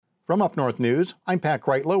From Up North News, I'm Pat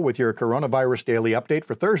Kreitlow with your Coronavirus Daily Update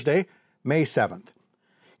for Thursday, May 7th.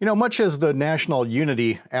 Much as the national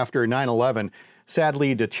unity after 9/11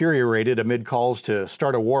 sadly deteriorated amid calls to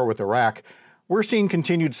start a war with Iraq, we're seeing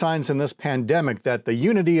continued signs in this pandemic that the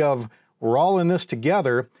unity of we're all in this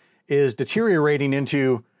together is deteriorating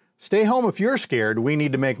into stay home if you're scared, we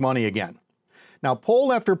need to make money again. Now,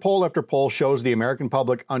 poll after poll after poll shows the American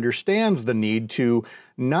public understands the need to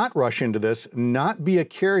not rush into this, not be a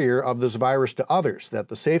carrier of this virus to others, that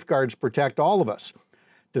the safeguards protect all of us.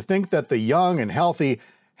 To think that the young and healthy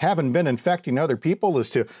haven't been infecting other people is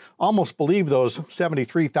to almost believe those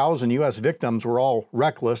 73,000 U.S. victims were all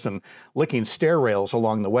reckless and licking stair rails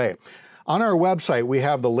along the way. On our website, we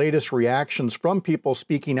have the latest reactions from people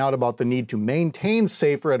speaking out about the need to maintain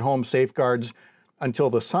safer at-home safeguards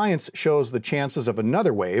until the science shows the chances of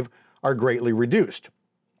another wave are greatly reduced.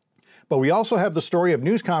 But we also have the story of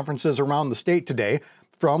news conferences around the state today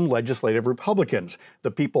from legislative Republicans,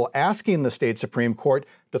 the people asking the state Supreme Court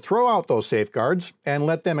to throw out those safeguards and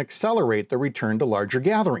let them accelerate the return to larger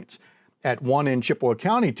gatherings. At one in Chippewa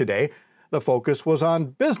County today, the focus was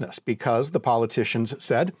on business because the politicians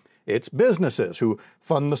said it's businesses who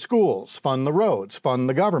fund the schools, fund the roads, fund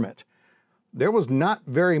the government. There was not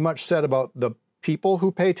very much said about the people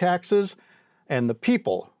who pay taxes and the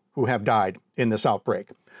people who have died in this outbreak.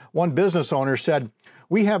 One business owner said,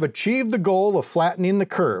 "We have achieved the goal of flattening the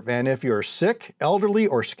curve, and if you're sick, elderly,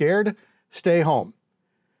 or scared, stay home."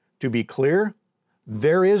 To be clear,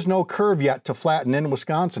 there is no curve yet to flatten in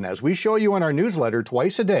Wisconsin. As we show you in our newsletter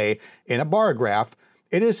twice a day in a bar graph,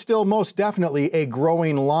 it is still most definitely a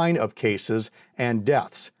growing line of cases and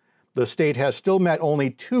deaths. The state has still met only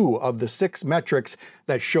 2 of the 6 metrics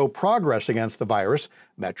that show progress against the virus,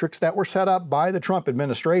 metrics that were set up by the Trump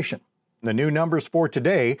administration. The new numbers for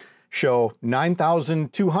today show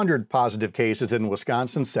 9,200 positive cases in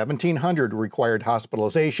Wisconsin, 1,700 required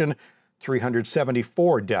hospitalization,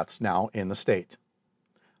 374 deaths now in the state.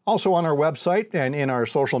 Also on our website and in our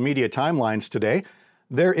social media timelines today,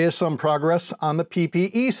 there is some progress on the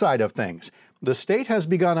PPE side of things. The state has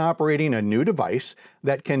begun operating a new device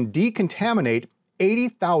that can decontaminate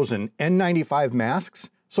 80,000 N95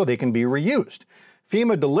 masks so they can be reused.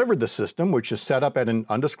 FEMA delivered the system, which is set up at an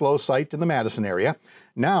undisclosed site in the Madison area.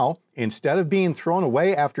 Now, instead of being thrown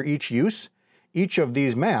away after each use, each of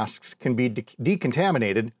these masks can be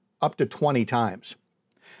decontaminated up to 20 times.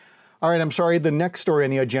 All right, I'm sorry, the next story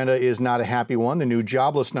on the agenda is not a happy one. The new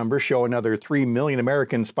jobless numbers show another 3 million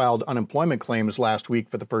Americans filed unemployment claims last week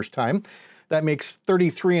for the first time. That makes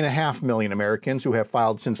 33.5 million Americans who have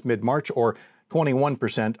filed since mid-March, or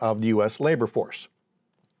 21% of the U.S. labor force.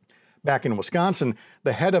 Back in Wisconsin,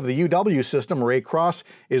 the head of the UW system, Ray Cross,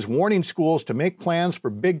 is warning schools to make plans for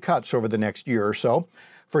big cuts over the next year or so.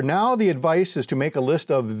 For now, the advice is to make a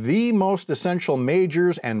list of the most essential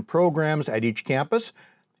majors and programs at each campus,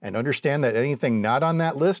 and understand that anything not on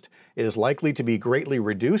that list is likely to be greatly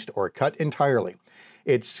reduced or cut entirely.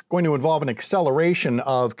 It's going to involve an acceleration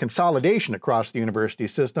of consolidation across the university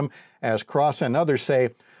system, as Cross and others say,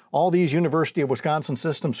 all these University of Wisconsin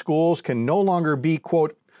system schools can no longer be,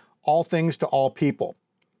 quote, all things to all people,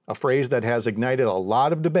 a phrase that has ignited a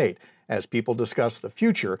lot of debate as people discuss the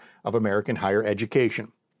future of American higher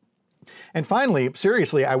education. And finally,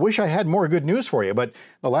 seriously, I wish I had more good news for you, but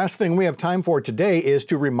the last thing we have time for today is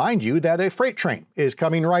to remind you that a freight train is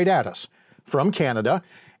coming right at us from Canada,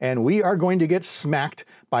 and we are going to get smacked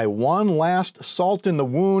by one last salt in the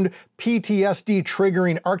wound, PTSD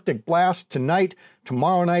triggering Arctic blast tonight,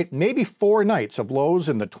 tomorrow night, maybe 4 nights of lows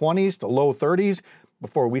in the 20s to low 30s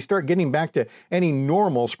before we start getting back to any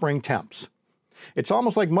normal spring temps. It's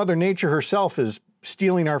almost like Mother Nature herself is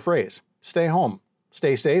stealing our phrase. Stay home,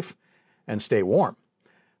 stay safe, and stay warm.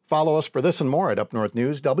 Follow us for this and more at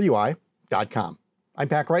upnorthnewswi.com. I'm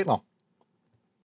Pat Kreitlow.